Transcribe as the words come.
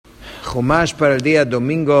Chumash para el día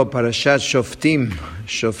domingo, Parashat Shoftim.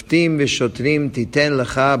 Shoftim v'shotrim titen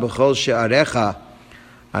lecha b'chol she'arecha,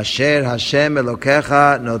 asher Hashem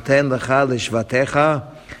Elokecha noten lecha lishvatecha,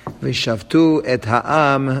 v'shavtu et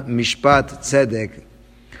ha'am mishpat tzedek.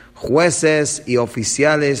 Jueces y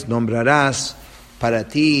oficiales nombrarás para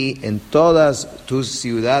ti en todas tus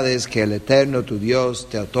ciudades que el Eterno tu Dios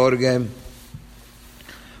te otorgue,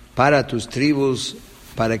 para tus tribus,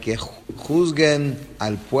 para que juzguen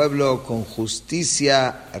al pueblo con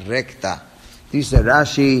justicia recta. Dice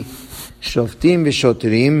Rashi, Shoftim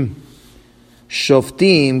v'shotrim.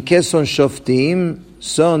 Shoftim, ¿qué son Shoftim?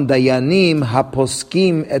 Son Dayanim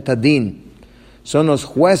haposkim et adin. Son los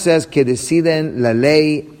jueces que deciden la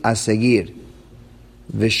ley a seguir.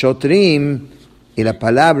 V'shotrim, y la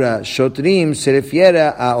palabra Shotrim se refiere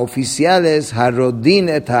a oficiales harodin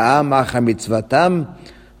et ha'am achar mitzvatam,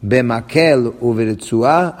 Bemakel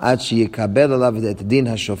uveretzua ad sheyekabel alav et din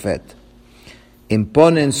hashofet.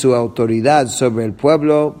 Imponen su autoridad sobre el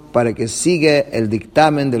pueblo para que siga el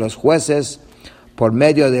dictamen de los jueces por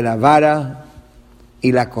medio de la vara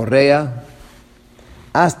y la correa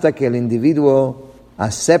hasta que el individuo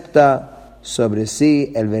acepta sobre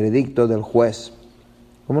sí el veredicto del juez,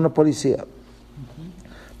 como una policía.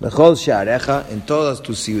 Bechol she'arecha, en todas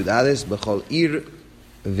tus ciudades, bechol ir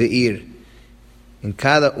ve'ir, en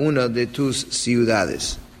cada una de tus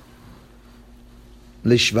ciudades.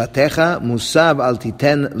 Lishvatecha musab al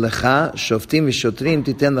titen lecha, shoftim v'shotrim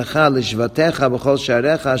titen lecha, lishvatecha b'chol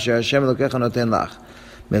she'arecha, asher Hashem Elokecha noten lach.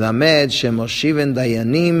 Melamed shemoshiven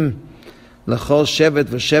dayanim lechol shevet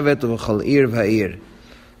v'shevet v'chol ir v'ir.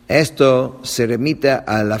 Esto se remite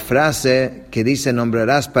a la frase que dice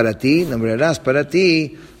nombrarás para ti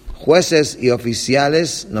jueces y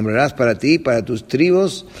oficiales, nombrarás para ti, para tus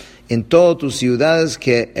tribus, en todas tus ciudades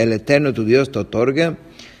que el Eterno tu Dios te otorgue.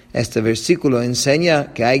 Este versículo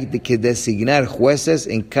enseña que hay que designar jueces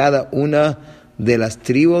en cada una de las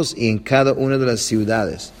tribus y en cada una de las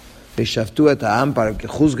ciudades. Para que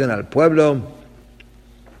juzguen al pueblo.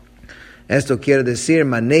 Esto quiere decir,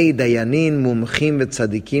 Manei dayanin mumchim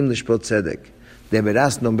vetzadikim lishpot tzedek.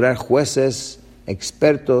 Deberás nombrar jueces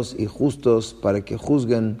expertos y justos para que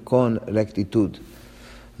juzguen con rectitud.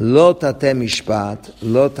 לא תטה משפט,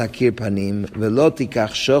 לא תכיר פנים, ולא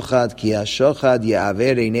תיקח שוחד, כי השוחד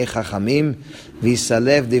יעבר עיני חכמים,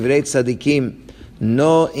 ויסלף דברי צדיקים.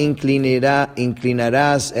 No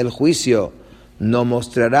inclinarás el juicio, no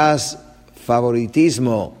mostrarás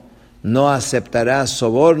favoritismo, no aceptarás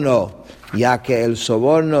soborno, ya que el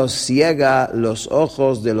soborno ciega los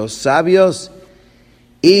ojos de los sabios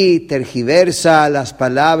y tergiversa las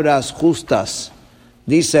palabras justas.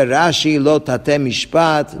 Dice Rashi, lo tate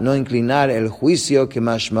mishpat, no inclinar el juicio, que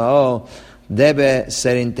mashmao debe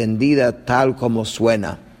ser entendida tal como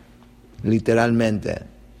suena, literalmente.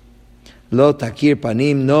 Lo takir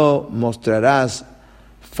panim, no mostrarás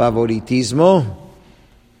favoritismo.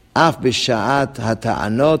 Af b'sha'at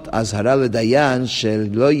hata'anot azhara ledayan,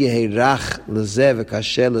 shel lo yeherach leze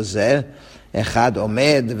v'kashe leze, echad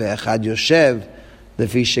omed ve'echad yoshev,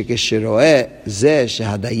 לפי שכשרואה זה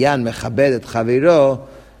שהדיין מכבד את חברו,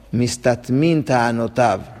 מסתתמין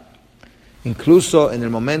טענותיו. Incluso en el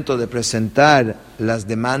momento de presentar las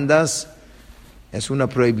demandas, es una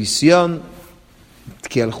prohibición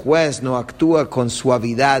que el juez no actúa con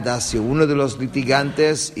suavidad hacia uno de los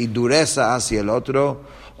litigantes y dureza hacia el otro,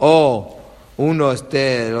 o uno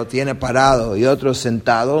lo tiene parado y otro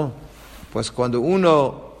sentado. Pues cuando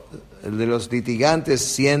uno de los litigantes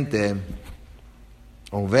siente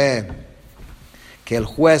o ve que el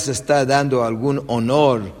juez está dando algún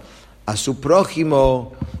honor a su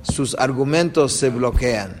prójimo, sus argumentos se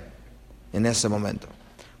bloquean en ese momento.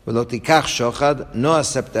 No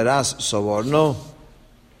aceptarás soborno,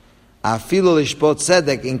 afilo lishpot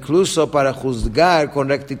tzedek, incluso para juzgar con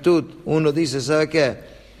rectitud. Uno dice, ¿sabe qué?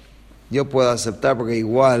 Yo puedo aceptar porque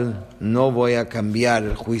igual no voy a cambiar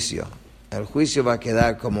el juicio. El juicio va a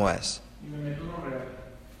quedar como es.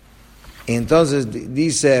 Entonces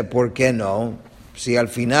dice, ¿por qué no? Si al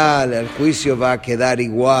final el juicio va a quedar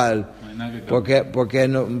igual, ¿por qué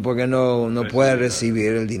no puede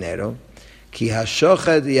recibir el dinero? Ki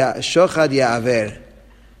ha-shochad ya'aver,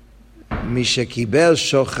 mi shekibel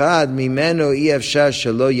shochad mimeno i-efshar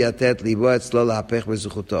shelo yatet libo etzlo lahapech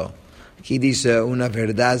bezuchuto. Aquí dice una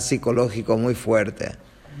verdad psicológica muy fuerte.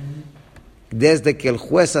 Desde que el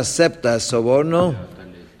juez acepta el soborno,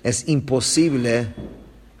 es imposible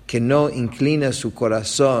que no inclina su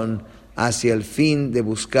corazón hacia el fin de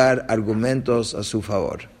buscar argumentos a su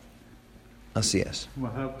favor. Así es.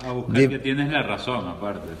 A buscar que tienes la razón,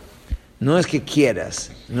 aparte. No es que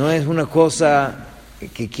quieras, no es una cosa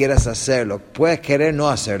que quieras hacerlo. Puedes querer no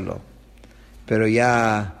hacerlo, pero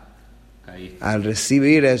ya al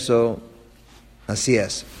recibir eso, así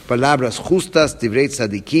es. Palabras justas, divrei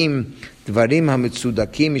tzadikim, dvarim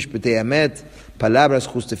hamitzudakim, mishpetei emet, palabras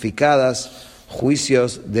justificadas,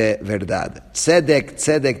 juicios de verdad. Tzedek,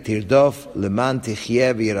 tzedek tirdof, leman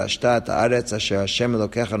tichye v'yirashta haaretz asher Hashem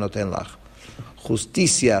Elokecha noten lach.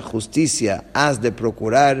 Justicia, justicia has de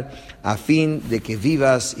procurar a fin de que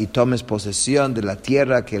vivas y tomes posesión de la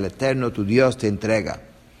tierra que el Eterno tu Dios te entrega.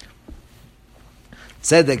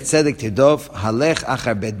 Tzedek, tzedek tirdof, halech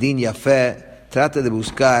achar bedin yafe, trata de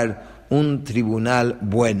buscar un tribunal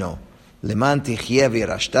bueno. Leman tichye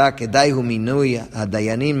v'yirashta, kedai hu minui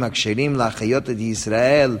hadayanim maksherim la'achayot et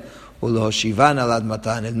Yisrael u'lohoshivan al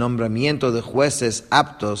admatan. El nombramiento de jueces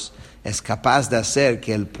aptos es capaz de hacer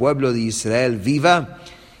que el pueblo de Israel viva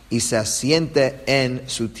y se asiente en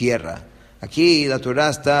su tierra. Aquí la Torah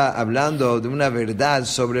está hablando de una verdad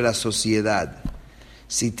sobre la sociedad.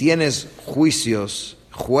 Si tienes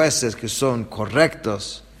jueces que son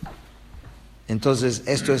correctos, entonces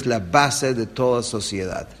esto es la base de toda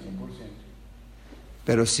sociedad.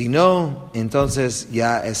 Pero si no, entonces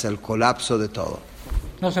ya es el colapso de todo.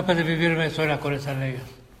 No se puede vivir en Venezuela con esa ley.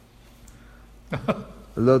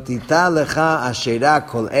 Lo tita lecha asherah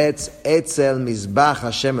kol etz etzel mizbach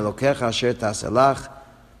Hashem Elokecha asher ta'aselach.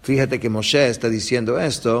 Fíjate que Moshe está diciendo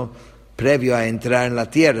esto previo a entrar en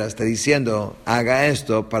la tierra. Está diciendo, haga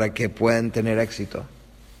esto para que puedan tener éxito.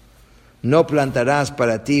 No plantarás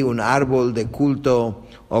para ti un árbol de culto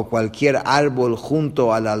o cualquier árbol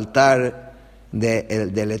junto al altar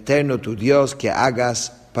del Eterno tu Dios que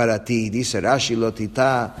hagas para ti. Dice Rashi, lo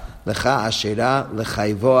tita lecha asherah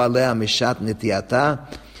lechayvo alea mishat netiata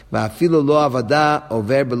va'afilu lo avada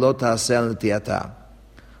over belo ta'aseh netiata.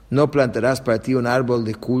 No plantarás para ti un árbol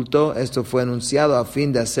de culto. Esto fue anunciado a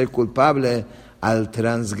fin de hacer culpable al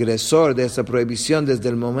transgresor de esa prohibición desde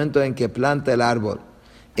el momento en que planta el árbol.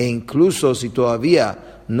 E incluso si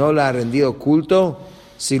todavía no le ha rendido culto,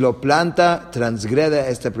 si lo planta,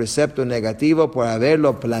 transgrede este precepto negativo por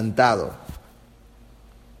haberlo plantado.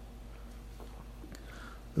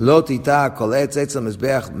 Lo tita kol etz etzel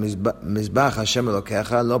mizbach Hashem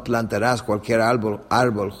Elokecha, no plantarás cualquier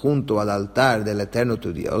árbol junto al altar del Eterno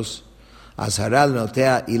tu Dios. Azharal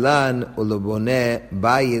notea ilan ulobone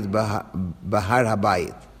bayit bahar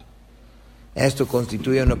habayit. Esto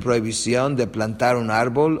constituye una prohibición de plantar un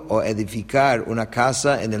árbol o edificar una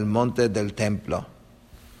casa en el monte del templo.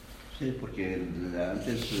 Sí, porque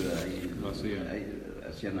antes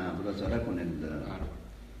hacían abrazar con el árbol.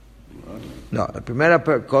 No, la primera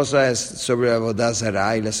cosa es sobre Avodah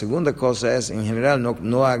Zarah y la segunda cosa es, en general,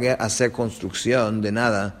 no hacer construcción de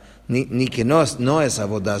nada, ni que no es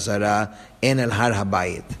Avodah Zarah en el Har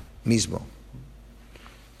HaBayit mismo,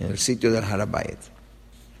 en el sitio del Har HaBayit.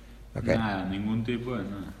 Okay. Nada, ningún tipo de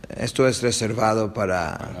nada. Esto es reservado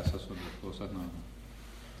para esas cosas, no.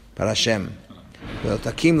 Para Hashem. Pero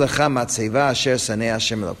takim lecha matzeva asher saneh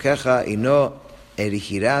Hashem Elokecha, y no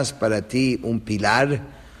erigirás para ti un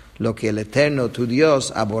pilar lo que el Eterno tu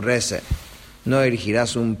Dios aborrece. No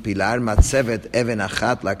erigirás un pilar, matzevet even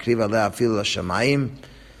achat lakriv alea afil l'shamayim.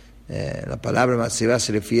 La palabra matzeva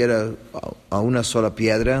se refiere a una sola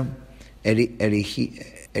piedra,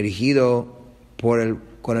 erigido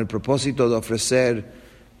con el propósito de ofrecer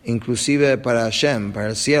inclusive para Hashem, para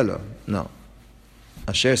el cielo. No.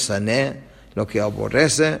 Asher saneh, lo que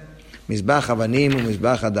aborrece, mizbach avanim u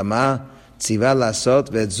mizbach adama, tziva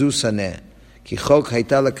lasot ve'zu saneh. כי חוק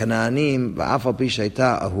הייתה לכנענים, ואף על פי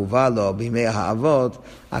שהייתה אהובה לו בימי האבות,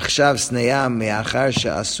 עכשיו שנאה מאחר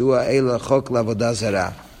שעשו אלה חוק לעבודה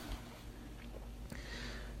זרה.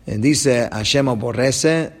 Dice, Hashem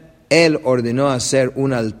aborrece, Él ordenó hacer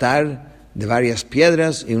un altar de varias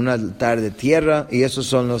piedras y un altar de tierra, y esos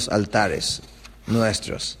son los altares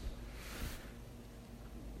nuestros.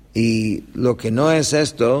 Y lo que no es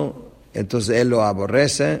esto, entonces Él lo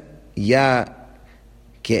aborrece, ya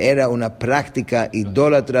que era una práctica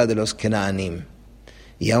idólatra de los Kenaanim.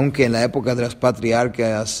 Y aunque en la época de los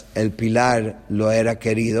patriarcas el pilar lo era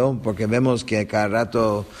querido, porque vemos que cada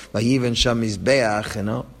rato vayiven sham mizbeach,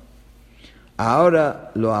 ¿no?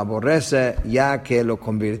 Ahora lo aborrece ya que lo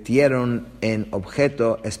convirtieron en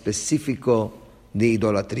objeto específico de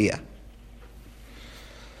idolatría.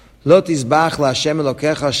 לא תזבח להשם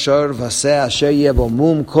אלוקיך שור ועשה אשר יהיה בו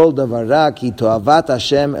מום כל דברה כי תועבת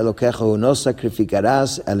השם אלוקיך הוא no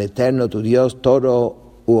sacrificarás al eterno tu Dios toro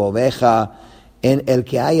u oveja en el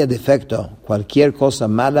que haya defecto cualquier cosa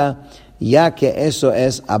mala ya que eso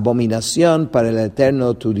es abominación para el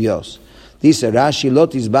eterno tu Dios. Dice Rashi, lo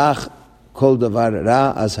tizbach כל דבר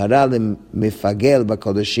רע, אזהרה למפגל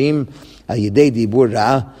בקודשים על ידי דיבור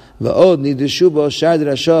רע, ועוד נדרשו בו שאר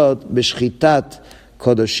דרשות בשחיטת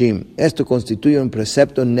קודשים. Esto constituye un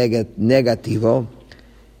precepto negativo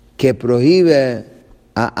que prohíbe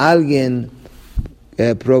a alguien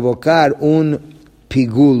provocar un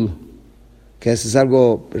pigul, que es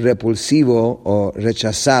algo repulsivo o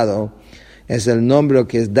rechazado. Es el nombre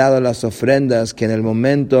que es dado a las ofrendas que en el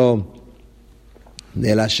momento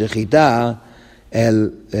de la shechitá, el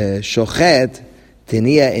shochet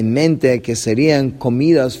tenía en mente que serían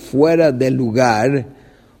comidas fuera del lugar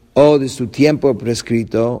o de su tiempo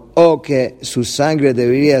prescrito, o que su sangre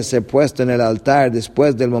debería ser puesta en el altar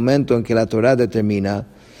después del momento en que la Torah determina.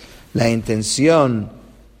 La intención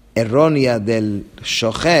errónea del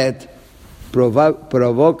shochet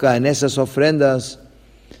provoca en esas ofrendas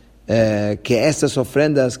que estas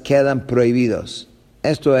ofrendas quedan prohibidas.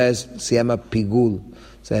 Esto se llama pigul.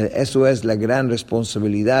 O sea, eso es la gran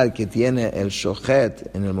responsabilidad que tiene el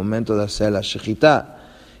shochet en el momento de hacer la shechitá.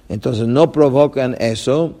 Entonces no provocan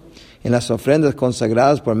eso en las ofrendas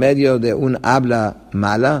consagradas por medio de un habla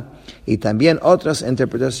mala, y también otras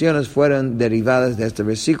interpretaciones fueron derivadas de este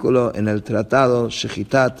versículo en el tratado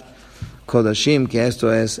Shechitat Kodashim, que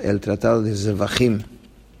esto es el tratado de Zevachim.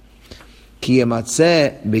 כי ימצא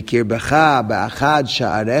בקרבך באחד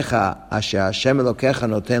שעריך אשר השם אלוקיך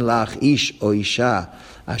נותן לך איש או אישה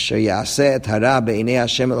אשר יעשה את הרע בעיני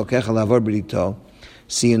השם אלוקיך לעבור בריתו.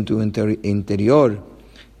 Si en tu interior,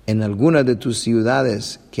 en alguna de tus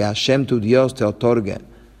ciudades que Hashem tu Dios te otorgue,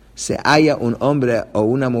 se halla un hombre o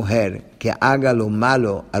una mujer que haga lo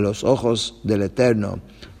malo a los ojos del Eterno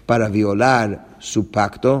para violar su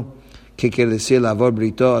pacto, ¿qué quiere decir לעבור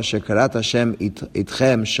בריתו אשר כרת השם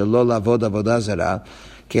איתכם שלא לעבוד עבודה זרה?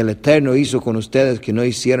 Que el Eterno hizo con ustedes que no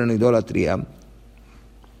hicieron idolatría.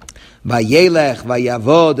 וילך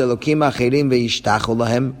ויעבוד אלוקים אחרים וישתחו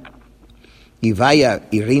להם, y vaya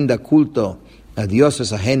y rinda culto a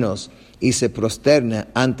dioses ajenos y se prosterne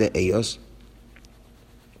ante ellos.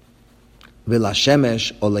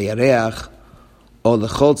 ולשמש או לירח או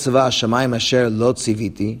לכל צבא השמיים אשר לא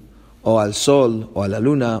ציוויתי, o al sol, o a la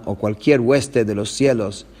luna, o cualquier hueste de los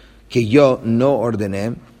cielos que yo no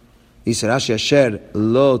ordené. Dice Rashi, Asher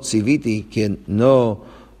lo tziviti, que no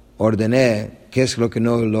ordené. ¿Qué es lo que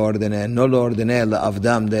no lo ordené? No lo ordené la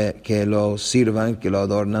avdam, de que lo sirvan, que lo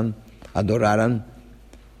adoraran.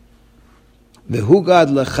 Vehugad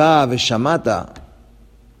lecha veshamata,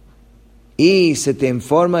 y se te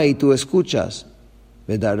informa y tú escuchas.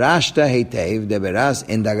 Vedarashta heitev, deberás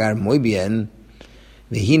indagar muy bien.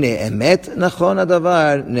 והנה אמת נכון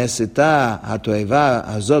הדבר, נעשתה התועבה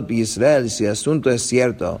הזאת בישראל, si asunto es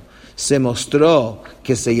cierto, se mostró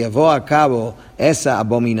que se llevó a cabo esa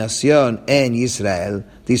abominación en Israel.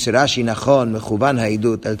 Dice Rashi, נכון, מכוון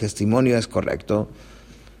העדות, el testimonio es correcto.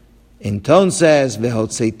 Entonces,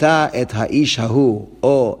 והוצאת את האיש ההוא,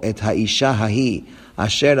 או את האישה ההיא,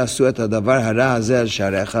 אשר עשו את הדבר הרע הזה על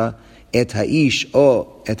שעריך, את האיש או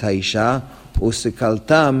את האישה,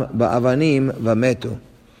 וסקלתם באבנים ומתו.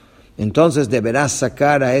 Entonces deberás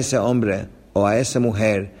sacar a ese hombre o a esa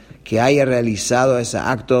mujer que haya realizado ese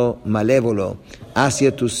acto malévolo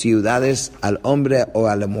hacia tus ciudades, al hombre o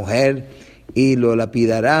a la mujer, y lo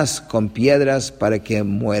lapidarás con piedras para que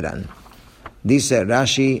mueran. Dice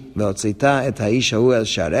Rashi, והוצאת את האיש ההוא אל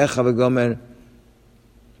שעריך וגומר,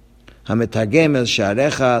 המתרגם אל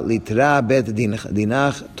שעריך ליטרא בית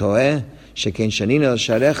דינך טועה, שכן שנינו אל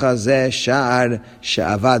שעריך זה שער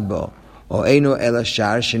שעבד בו, או אינו אלא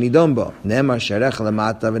שער שנידון בו. נאמר שעריך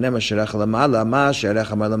למטה ונאמר שעריך למעלה. מה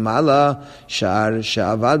שעריך אמר למעלה? שער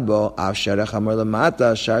שעבד בו, אף שעריך אמר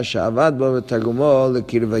למטה, שער שעבד בו, ותרגומו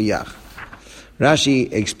לקרבייך. Rashi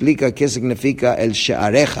explica qué significa el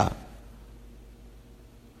sha'areja.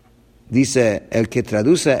 Dice, el que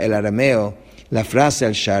traduce el arameo la frase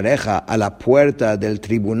el sha'areja a la puerta del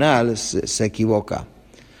tribunal se equivoca.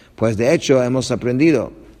 Pues de hecho hemos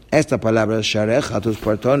aprendido, esta palabra sha'areja, tus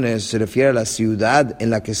portones, se refiere a la ciudad en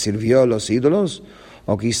la que sirvió los ídolos,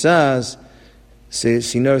 o quizás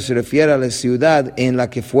si no se refiere a la ciudad en la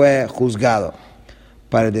que fue juzgado.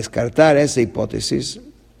 Para descartar esa hipótesis,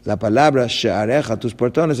 la palabra sha'areja, tus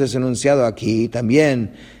portones, es enunciado aquí,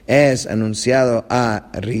 también es anunciado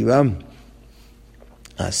arriba,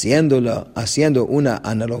 haciendo una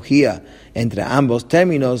analogía entre ambos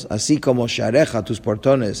términos, así como sha'areja, tus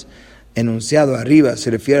portones, enunciado arriba, se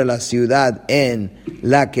refiere a la ciudad en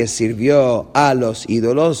la que sirvió a los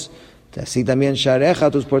ídolos, así también sha'areja,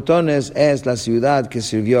 tus portones, es la ciudad que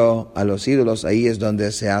sirvió a los ídolos, ahí es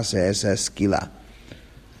donde se hace esa esquila.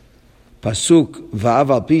 Pasuk,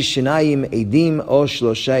 Va'av al pi shinayim edim o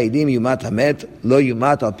shlosha edim yumat hamet, lo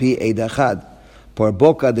yumat al pi eid echad. Por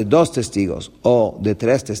boca de 2 testigos o de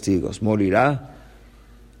 3 testigos morirá.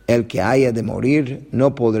 El que haya de morir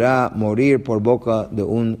no podrá morir por boca de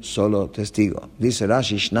un solo testigo. Dice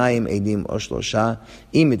Rashi, Shnaim edim o shlosha,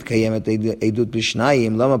 im itkayemet edut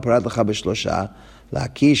b'shnayim, lama parat lecha b'shlosha,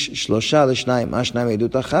 להקיש 3 ל2, מה 2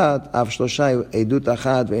 עדות אחת, אף 3 עדות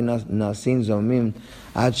אחת, ואין נעשים זוממים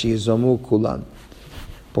עד שיזומו כולם.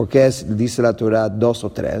 Porque dice la Torah 2 o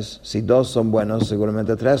 3, si 2 son buenos,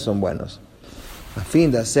 seguramente 3 son buenos. A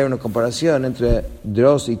fin de hacer una comparación entre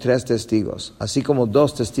 2 y 3 testigos. Así como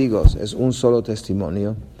 2 testigos es un solo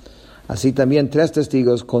testimonio, así también 3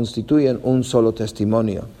 testigos constituyen un solo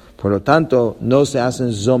testimonio. Por lo tanto, no se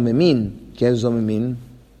hacen zomemín. ¿Qué es zomemín?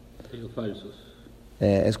 Falsos.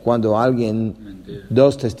 Es cuando alguien,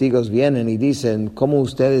 2 testigos vienen y dicen, ¿cómo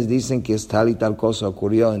ustedes dicen que tal y tal cosa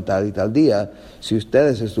ocurrió en tal y tal día, si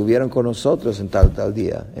ustedes estuvieron con nosotros en tal y tal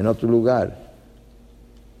día, en otro lugar?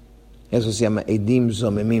 Eso se llama edim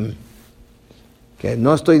zomemim. Que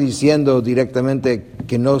no estoy diciendo directamente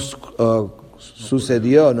que no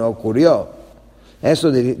sucedió, no ocurrió.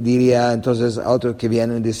 Eso diría entonces a otros que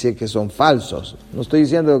vienen a decir que son falsos. No estoy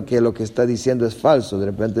diciendo que lo que está diciendo es falso, de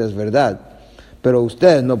repente es verdad. Pero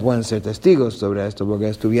ustedes no pueden ser testigos sobre esto porque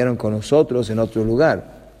estuvieron con nosotros en otro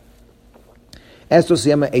lugar. Esto se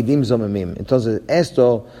llama edim zomemim. Entonces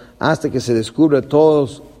esto, hasta que se descubre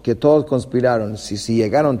que todos conspiraron, si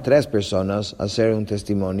llegaron 3 personas a hacer un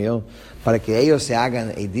testimonio, para que ellos se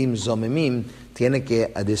hagan edim zomemim, tiene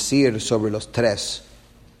que decir sobre los 3.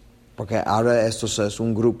 Porque ahora esto es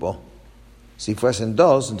un grupo. Si fuesen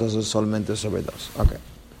 2, entonces solamente sobre 2. Okay.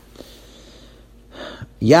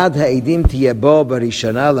 Yad ha'edim tiye bo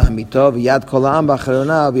barishana lahamito v'yad kol ha'am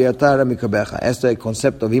b'acharona v'yartar mikabecha. Este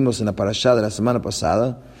concepto vimos en la parashá de la semana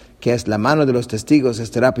pasada, que es la mano de los testigos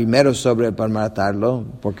estará primero sobre él para matarlo,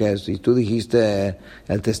 porque si tú dijiste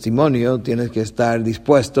el testimonio, tienes que estar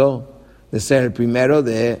dispuesto de ser el primero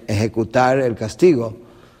de ejecutar el castigo.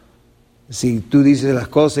 Si tú dices las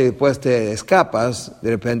cosas y después te escapas,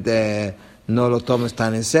 de repente no lo tomes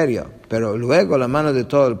tan en serio. Pero luego la mano de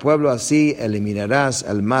todo el pueblo, así eliminarás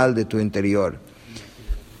el mal de tu interior.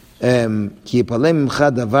 כי יפלא ממך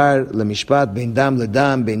דבר למשפט בין דם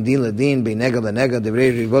לדם, בין דין לדין, בין נגע לנגע,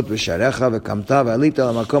 דברי ריבות בשעריך, וקמת ועלית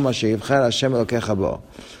למקום אשר יבחר השם אלוקיך בו.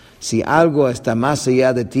 Si algo está más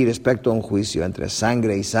allá de ti respecto a un juicio, entre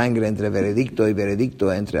sangre y sangre, entre veredicto y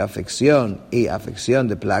veredicto, entre afección y afección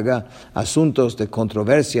de plaga, asuntos de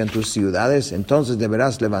controversia en tus ciudades, entonces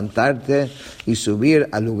deberás levantarte y subir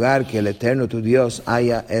al lugar que el Eterno tu Dios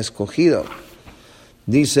haya escogido.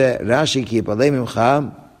 Dice Rashi, ki yipalei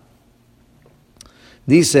mimcha,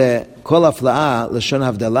 dice, kol afla'a lashon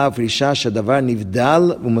havdalah ufrisha shadavar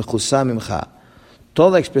nivdal umechusa mimcha.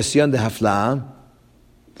 Toda expresión de hafla'a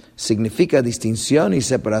significa distinción y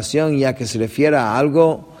separación, ya que se refiere a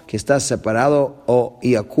algo que está separado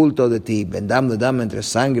y oculto de ti. Bendam ledam, entre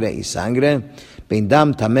sangre y sangre.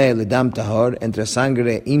 Bendam tameh ledam tahor, entre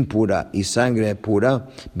sangre impura y sangre pura.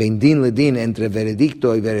 Bendin ledin, entre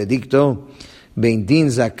veredicto y veredicto.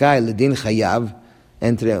 Bendin zakai ledin chayav,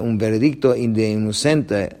 entre un veredicto de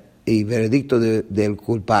inocente y veredicto del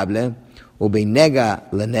culpable. O beinega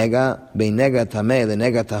lenega, beinega tameh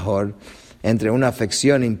lenega tahor, entre una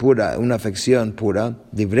afección impura, una afección pura,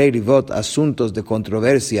 divrei rivot, asuntos de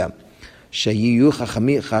controversia, sheyiyu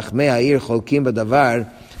chachmei ha'ir cholkim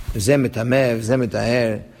b'davar, ze metameh, ze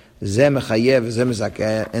metaher, ze mechayev, ze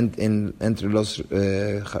mezakeh, entre los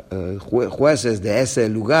jueces de ese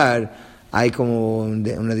lugar hay como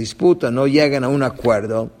una disputa, no llegan a un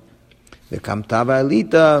acuerdo. De Kamtava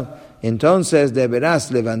Elita, entonces deberás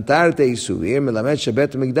levantarte y subir. De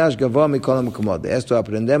esto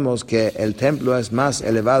aprendemos que el templo es más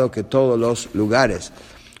elevado que todos los lugares.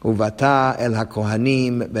 Uvata el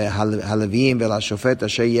hakohanim halevim vel hashofet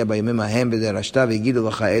asher yeh bayomim hahem v'derashta v'yigidu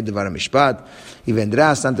lecha et devar hamishpat. Y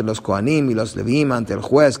vendrás ante los kohanim y los levim, ante el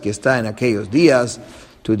juez que está en aquellos días.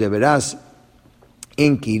 Tú deberás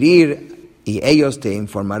inquirir y ellos te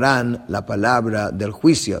informarán la palabra del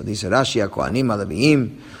juicio. Dice Rashi, hakohanim halevim.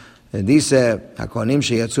 Dice, HaKohanim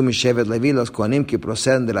sheyatzu mishevet Levi, los Kohanim que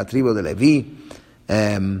proceden de la tribu de Levi,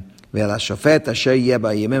 ולשופט אשר יהיה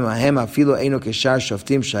בימים ההם אפילו אינו כשאר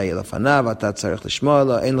שופטים שהיה לפניו, אתה צריך לשמוע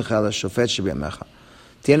לו, אין לך לשופט שבימיך.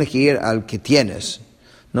 Tienes que ir al que tienes.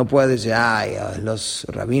 No puedes decir, ay, los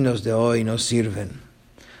rabinos de hoy no sirven,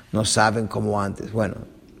 no saben como antes. Bueno,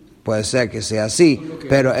 puede ser que sea así,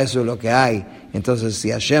 pero eso es lo que hay. Entonces,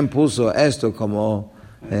 si Hashem puso esto como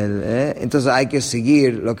entonces hay que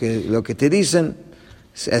seguir lo que te dicen.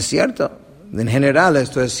 Es cierto, En general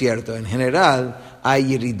esto es cierto. En general hay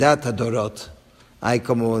yiridat adorot. Hay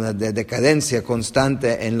como una decadencia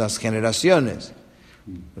constante en las generaciones.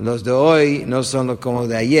 Los de hoy no son como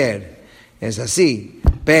de ayer. Es así.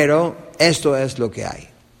 Pero esto es lo que hay.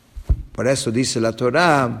 Por eso dice la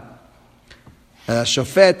Torah,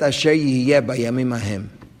 Shofet asher yihye bayamim ahem.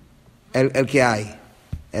 El que hay.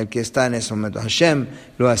 El que está en ese momento. Hashem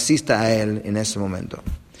lo asista a él en ese momento.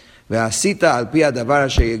 ועשית על פי הדבר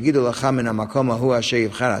אשר יגידו לך מן המקום ההוא אשר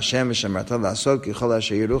יבחר השם ושמרת לעשות ככל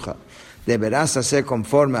אשר יורוך. Deberás hacer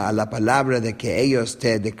conforme a la palabra de que ellos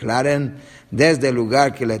te declaren desde el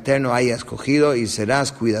lugar que el Eterno haya escogido y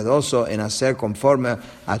serás cuidadoso en hacer conforme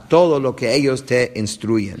a todo lo que ellos te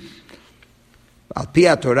instruyen. על פי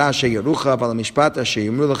התורה אשר יורוך ועל המשפט אשר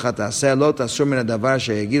יאמרו לך תעשה לא תסור מן הדבר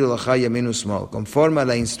אשר יגידו לך ימין ושמאל. Conforme a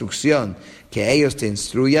la instrucción que ellos te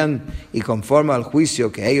instruyan y conforme al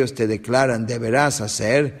juicio que ellos te declaran deberás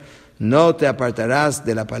hacer, no te apartarás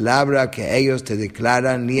de la palabra que ellos te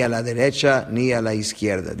declaran ni a la derecha ni a la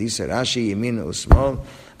izquierda. Dice Rashi, yamin usmol,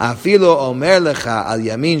 afilo omer lecha al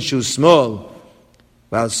yamin shu smol,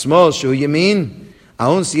 al smol shu yamin,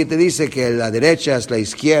 aun si te dice que la derecha es la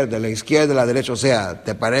izquierda la derecha, o sea,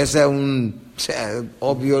 te parece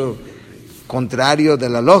obvio contrario de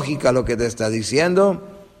la lógica lo que te está diciendo,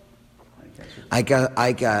 hay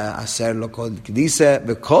que hacer lo que dice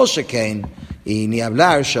Bekol Sheken, y ni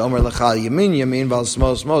hablar Sheomer Lecha Yamin Yamin Val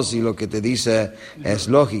Smol Smol, si lo que te dice es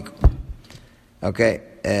lógico.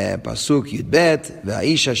 Pasuk Yudbet,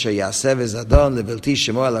 והאיש אשר יעשה וזדון לבלתי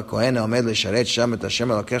שמו על הכהן העומד לשרת שם את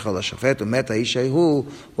השם אלוקיך לשופט ומת האיש ההוא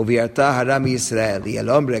וביראת הרע מישראל. Y el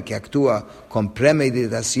hombre que actúa con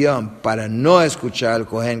premeditación para no escuchar al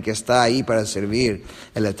cohen que está ahí para servir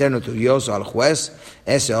el eterno tu Dios al juez,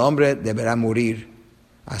 ese hombre deberá morir.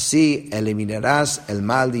 Así eliminarás el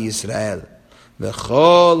mal de Israel.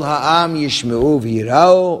 וכל העם ישמעו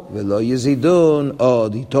ויראו ולא יזידון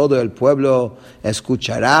עוד, y todo el pueblo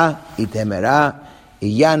escuchará y temerá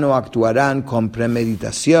y ya no actuarán con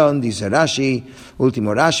premeditación. Dice Rashi,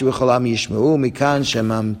 último Rashi, וכל העם ישמעו מכאן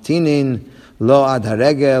שממתינין lo ad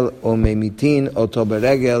הרגל וממיתין אותו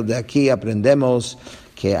ברגל. De aquí aprendemos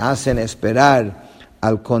que hacen esperar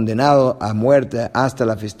al condenado a muerte hasta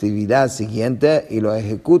la festividad siguiente y lo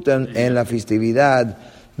ejecutan en la festividad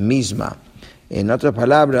misma. En otras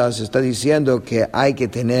palabras, está diciendo que hay que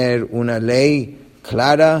tener una ley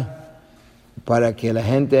clara para que la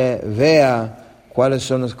gente vea cuáles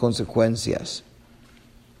son las consecuencias.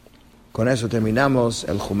 Con eso terminamos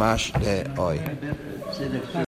el Chumash de hoy.